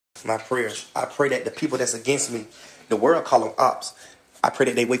my prayers. I pray that the people that's against me, the world call them ops. I pray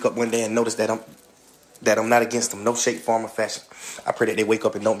that they wake up one day and notice that I'm not against them, no shape, form, or fashion. I pray that they wake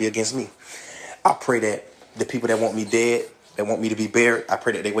up and don't be against me. I pray that the people that want me dead, that want me to be buried, I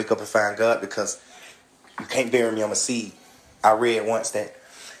pray that they wake up and find God, because you can't bury me, I'm a seed. I read once that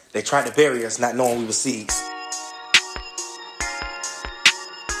they tried to bury us not knowing we were seeds.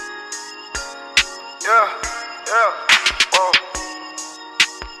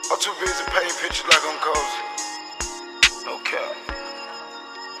 I'm too busy painting pictures like I'm cozy. No cap.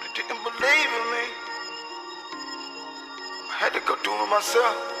 They didn't believe in me. I had to go do it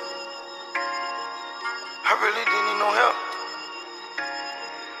myself. I really didn't need no help.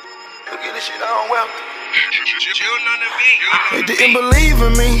 Look at this shit I don't wear. They didn't believe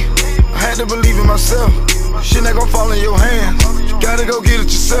in me. I had to believe in myself. Shit not gon' fall in your hands. You gotta go get it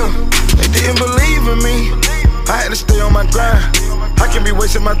yourself. They didn't believe in me. I had to stay on my grind. I can't be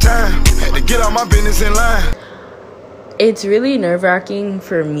wasting my time. Had to get all my business in line. It's really nerve-wracking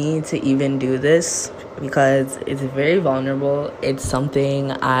for me to even do this because it's very vulnerable. It's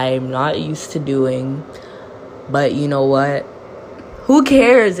something I'm not used to doing. But you know what? Who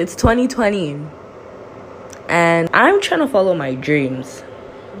cares? It's 2020. And I'm trying to follow my dreams.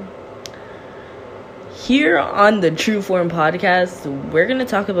 Here on the True Form podcast, we're going to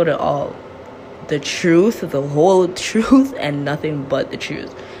talk about it all. The truth, the whole truth, and nothing but the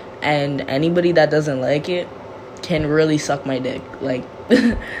truth. And anybody that doesn't like it can really suck my dick. Like,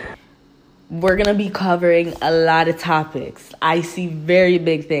 we're going to be covering a lot of topics. I see very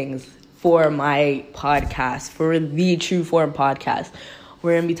big things for my podcast, for the True Form podcast.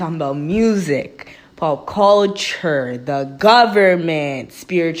 We're going to be talking about music, pop culture, the government,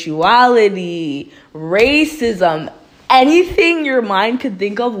 spirituality, racism, anything your mind could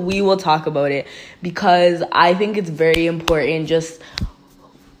think of, we will talk about it, because I think it's very important. Just,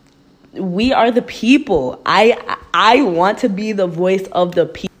 we are the people. I want to be the voice of the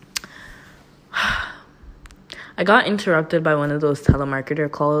people. I got interrupted by one of those telemarketer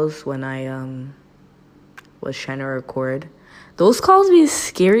calls when I was trying to record. Those calls be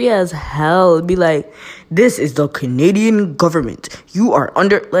scary as hell. It'd be like, this is the Canadian government. You are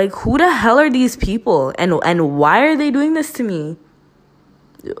under... Like, who the hell are these people? And why are they doing this to me?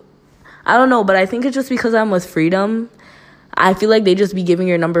 I don't know, but I think it's just because I'm with Freedom. I feel like they just be giving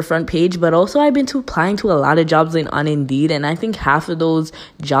your number front page. But also, I've been applying to a lot of jobs on Indeed. And I think half of those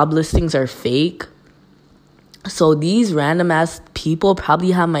job listings are fake. So these random ass people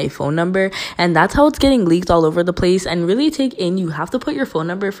probably have my phone number, and that's how it's getting leaked all over the place. And really you have to put your phone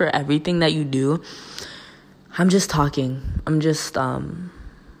number for everything that you do. I'm just talking. I'm just no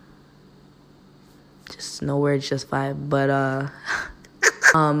words, just vibe. But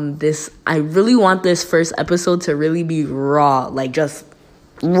I really want this first episode to really be raw, like just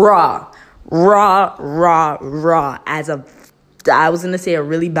raw. I was gonna say a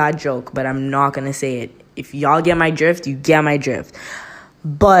really bad joke, but I'm not gonna say it. If y'all get my drift, you get my drift.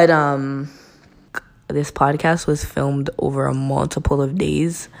 But this podcast was filmed over a multiple of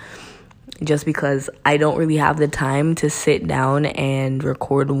days, just because I don't really have the time to sit down and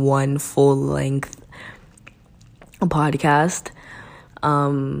record one full-length podcast,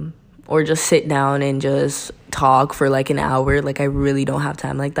 or just sit down and just talk for like an hour. Like, I really don't have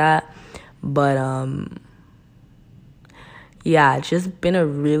time like that. But yeah, it's just been a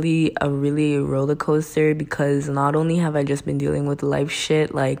really roller coaster, because not only have I just been dealing with life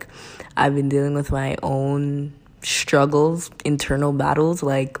shit, like, I've been dealing with my own struggles, internal battles.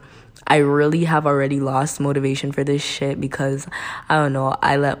 Like, I really have already lost motivation for this shit, because, I don't know,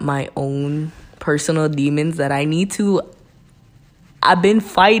 I let my own personal demons that I've been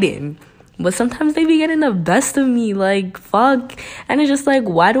fighting. But sometimes they be getting the best of me, like, fuck. And it's just like,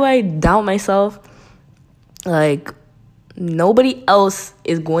 why do I doubt myself? Like, nobody else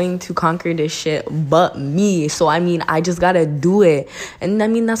is going to conquer this shit but me. So, I mean, I just gotta do it. And, I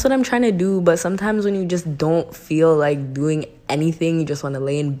mean, that's what I'm trying to do. But sometimes when you just don't feel like doing anything, you just want to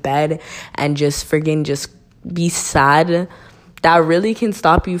lay in bed and just be sad, that really can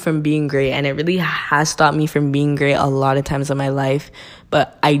stop you from being great. And it really has stopped me from being great a lot of times in my life.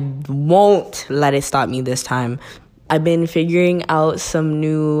 But I won't let it stop me this time. I've been figuring out some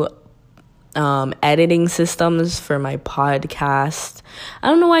new editing systems for my podcast. I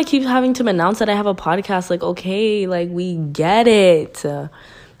don't know why I keep having to announce that I have a podcast. Like, okay, like, we get it.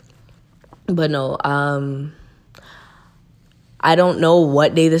 But no, I don't know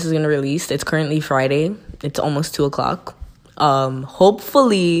what day this is going to release. It's currently Friday. It's almost 2:00.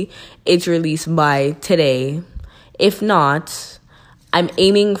 Hopefully it's released by today. If not, I'm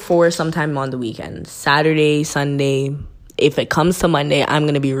aiming for sometime on the weekend. Saturday, Sunday. if it comes to Monday, I'm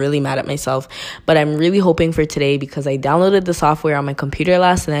going to be really mad at myself. But I'm really hoping for today because I downloaded the software on my computer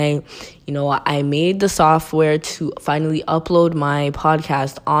last night. You know, I made the software to finally upload my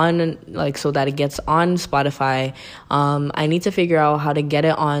podcast on, like, so that it gets on Spotify. I need to figure out how to get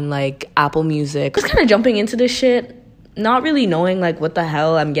it on, like, Apple Music. Just kind of jumping into this shit, not really knowing, like, what the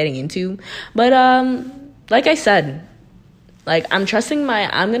hell I'm getting into. But, like I said, like, I'm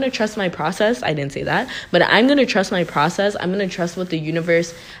going to trust my process. I didn't say that, but I'm going to trust my process. I'm going to trust what the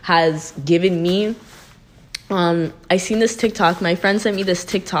universe has given me. I seen this TikTok. My friend sent me this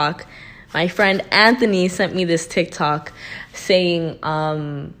TikTok. My friend Anthony sent me this TikTok saying,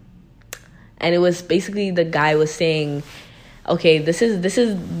 and it was basically, the guy was saying, okay, this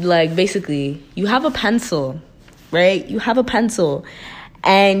is like, basically, you have a pencil, right? You have a pencil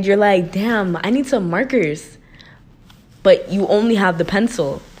and you're like, damn, I need some markers. But you only have the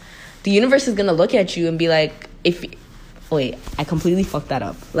pencil. The universe is gonna look at you and be like, wait, I completely fucked that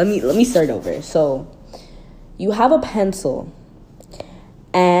up. Let me start over. So you have a pencil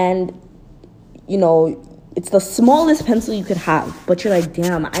and, you know, it's the smallest pencil you could have, but you're like,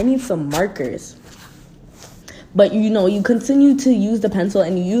 damn, I need some markers. But, you know, you continue to use the pencil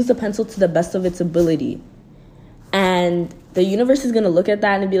and you use the pencil to the best of its ability. And the universe is going to look at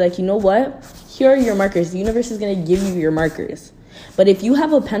that and be like, you know what? Here are your markers. The universe is going to give you your markers. But if you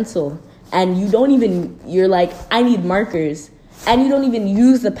have a pencil and you're like, I need markers, and you don't even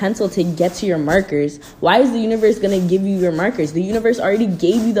use the pencil to get to your markers, why is the universe going to give you your markers? The universe already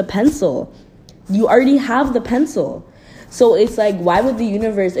gave you the pencil. You already have the pencil. So it's like, why would the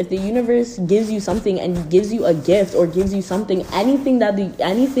universe, if the universe gives you something and gives you a gift or gives you something, anything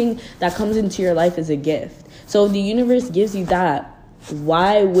that comes into your life is a gift. So if the universe gives you that,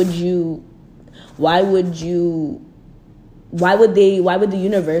 why would the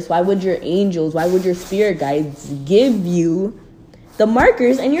universe, why would your angels, why would your spirit guides give you the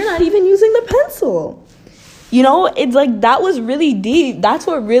markers and you're not even using the pencil? You know, it's like, that was really deep. That's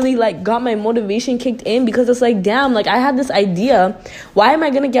what really, like, got my motivation kicked in, because it's like, damn, like, I had this idea. Why am I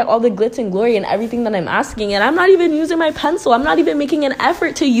going to get all the glitz and glory and everything that I'm asking? And I'm not even using my pencil. I'm not even making an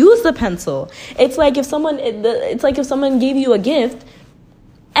effort to use the pencil. It's like if someone gave you a gift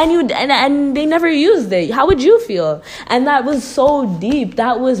and they never used it. How would you feel? And that was so deep.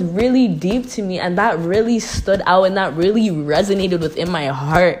 That was really deep to me. And that really stood out and that really resonated within my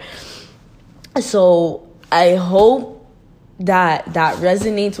heart. So I hope that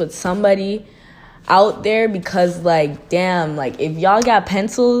resonates with somebody out there, because, like, damn, like, if y'all got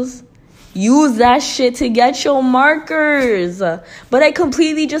pencils, use that shit to get your markers. But I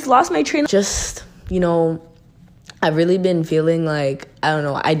completely just lost my train. Just, you know, I've really been feeling like, I don't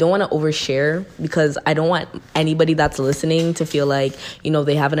know, I don't want to overshare, because I don't want anybody that's listening to feel like, you know,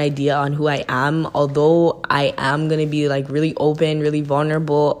 they have an idea on who I am. Although I am going to be, like, really open, really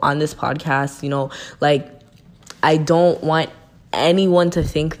vulnerable on this podcast, you know, like, I don't want anyone to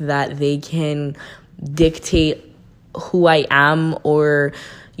think that they can dictate who I am, or,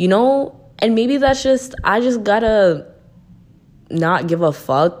 you know, and maybe that's just, I just gotta not give a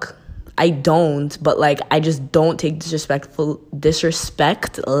fuck. I don't, but, like, I just don't take disrespect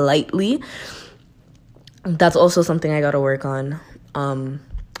lightly. That's also something I gotta work on.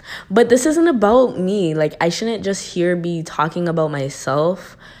 But this isn't about me. Like, I shouldn't just be talking about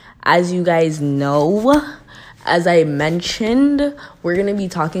myself. As you guys know, as I mentioned, we're gonna be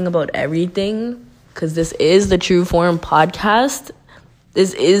talking about everything, because this is the True Form podcast.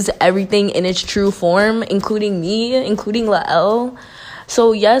 This is everything in its true form, including me, including Lael.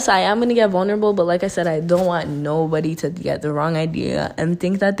 So yes, I am going to get vulnerable, but like I said, I don't want nobody to get the wrong idea and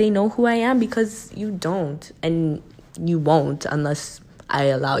think that they know who I am, because you don't, and you won't unless I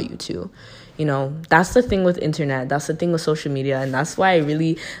allow you to. You know, that's the thing with internet. That's the thing with social media, and that's why I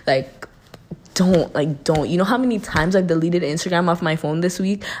really, don't. You know how many times I've deleted Instagram off my phone this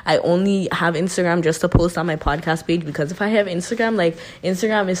week? I only have Instagram just to post on my podcast page, because if I have Instagram,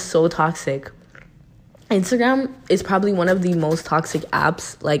 Instagram is so toxic. Instagram is probably one of the most toxic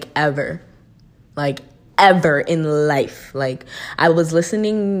apps, ever in life. Like, I was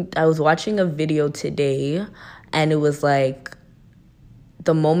watching a video today, and it was like,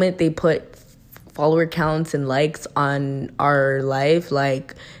 the moment they put follower counts and likes on our life,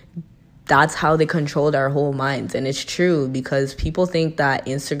 like, that's how they controlled our whole minds. And it's true, because people think that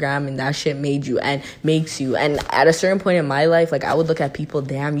Instagram and that shit made you and makes you. And at a certain point in my life, like, I would look at people,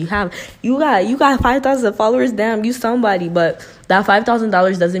 damn, you got 5,000 followers, damn, you somebody. But that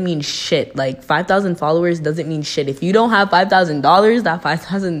 $5,000 doesn't mean shit. Like, 5,000 followers doesn't mean shit. If you don't have $5,000, that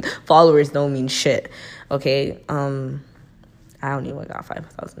 5,000 followers don't mean shit. Okay? I don't even got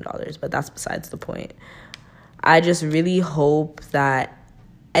 $5,000, but that's besides the point. I just really hope that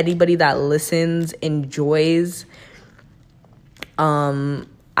anybody that listens enjoys.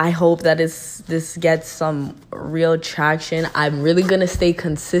 I hope that this gets some real traction. I'm really gonna stay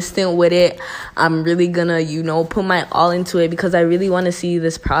consistent with it. I'm really gonna, put my all into it because I really want to see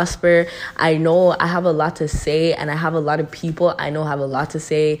this prosper. I know I have a lot to say, and I have a lot of people I know have a lot to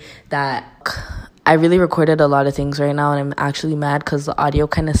say. That I really recorded a lot of things right now, and I'm actually mad because the audio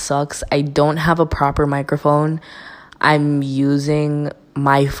kind of sucks. I don't have a proper microphone. I'm using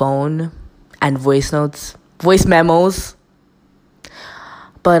my phone and voice memos.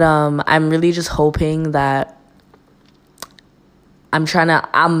 But I'm really just hoping that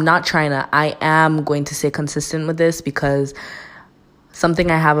I am going to stay consistent with this, because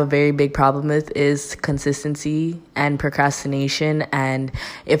something I have a very big problem with is consistency and procrastination. And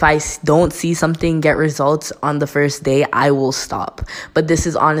if I don't see something get results on the first day, I will stop. But this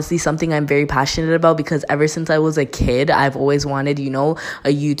is honestly something I'm very passionate about, because ever since I was a kid, I've always wanted, a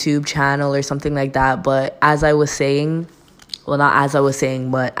YouTube channel or something like that. But as I was saying, well, not as I was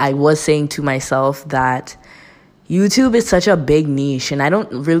saying, but I was saying to myself that YouTube is such a big niche, and I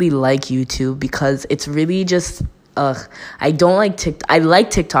don't really like YouTube because it's really just, I don't like TikTok. I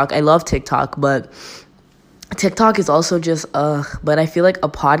like TikTok. I love TikTok, but TikTok is also just, but I feel like a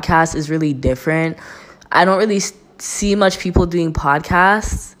podcast is really different. I don't really see much people doing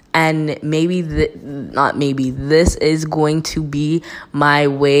podcasts, and this is going to be my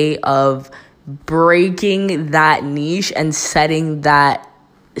way of breaking that niche and setting that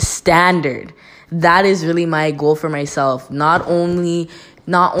standard. That is really my goal for myself. Not only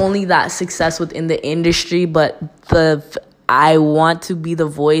that success within the industry, but I want to be the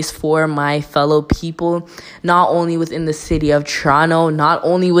voice for my fellow people, not only within the city of Toronto, not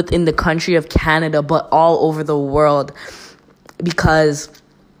only within the country of Canada, but all over the world, because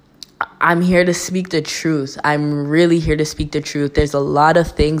I'm here to speak the truth. I'm really here to speak the truth. There's a lot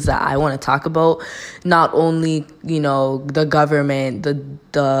of things that I want to talk about. Not only, the government,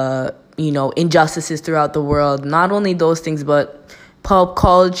 the injustices throughout the world. Not only those things, but pop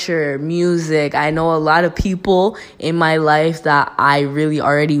culture, music. I know a lot of people in my life that I really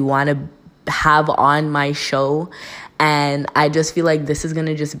already want to have on my show. And I just feel like this is going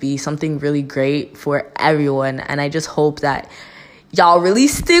to just be something really great for everyone. And I just hope that y'all really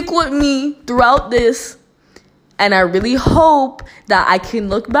stick with me throughout this. And I really hope that I can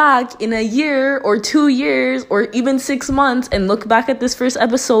look back in a year or 2 years or even 6 months and look back at this first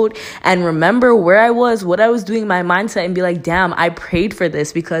episode and remember where I was, what I was doing, my mindset, and be like, damn, I prayed for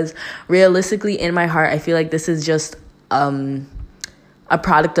this. Because realistically, in my heart, I feel like this is just a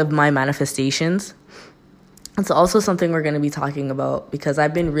product of my manifestations. It's also something we're going to be talking about, because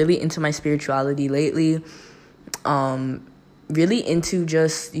I've been really into my spirituality lately. Really into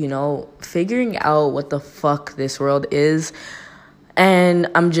just, figuring out what the fuck this world is. And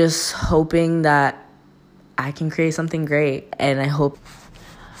I'm just hoping that I can create something great. And I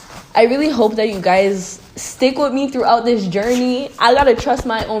really hope that you guys stick with me throughout this journey. I gotta trust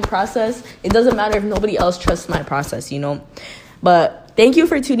my own process. It doesn't matter if nobody else trusts my process, But thank you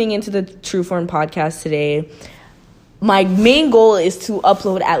for tuning into the Trueform podcast today. My main goal is to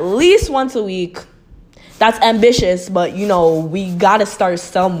upload at least once a week. That's ambitious, but, we got to start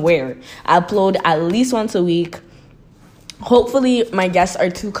somewhere. I upload at least once a week. Hopefully, my guests are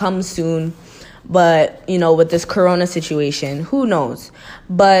to come soon. But, with this corona situation, who knows?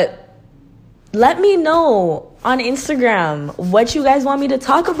 But let me know on Instagram what you guys want me to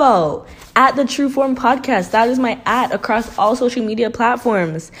talk about. At the Trueform podcast. That is my @ across all social media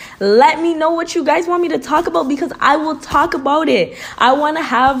platforms. Let me know what you guys want me to talk about, because I will talk about it. I want to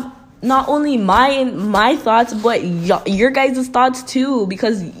have not only my thoughts, but your guys' thoughts too,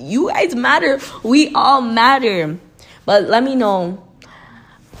 because you guys matter. We all matter. But let me know.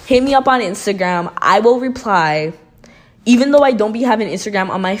 Hit me up on Instagram. I will reply. Even though I don't be having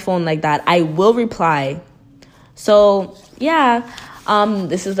Instagram on my phone like that, I will reply. So, yeah.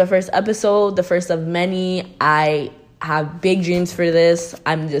 This is the first episode, the first of many. I have big dreams for this.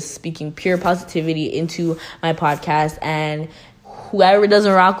 I'm just speaking pure positivity into my podcast, and whoever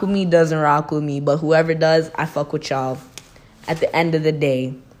doesn't rock with me, doesn't rock with me. But whoever does, I fuck with y'all at the end of the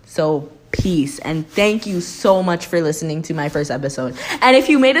day. So, peace. And thank you so much for listening to my first episode. And if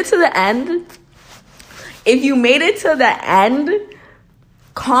you made it to the end,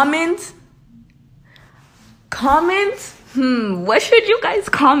 comment. What should you guys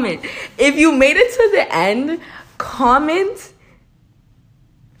comment? If you made it to the end, comment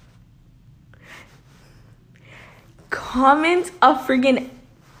a friggin'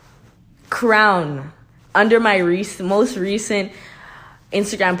 crown under my most recent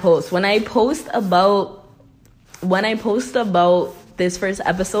Instagram post. When I post about when I post about this first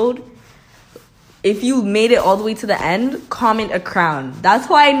episode, if you made it all the way to the end, comment a crown. That's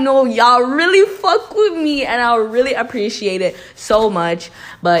why I know y'all really fuck with me, and I'll really appreciate it so much.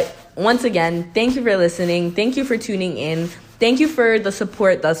 But once again, thank you for listening. Thank you for tuning in. Thank you for the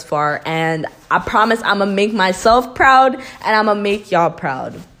support thus far. And I promise I'm going to make myself proud, and I'm going to make y'all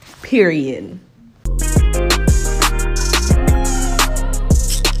proud. Period.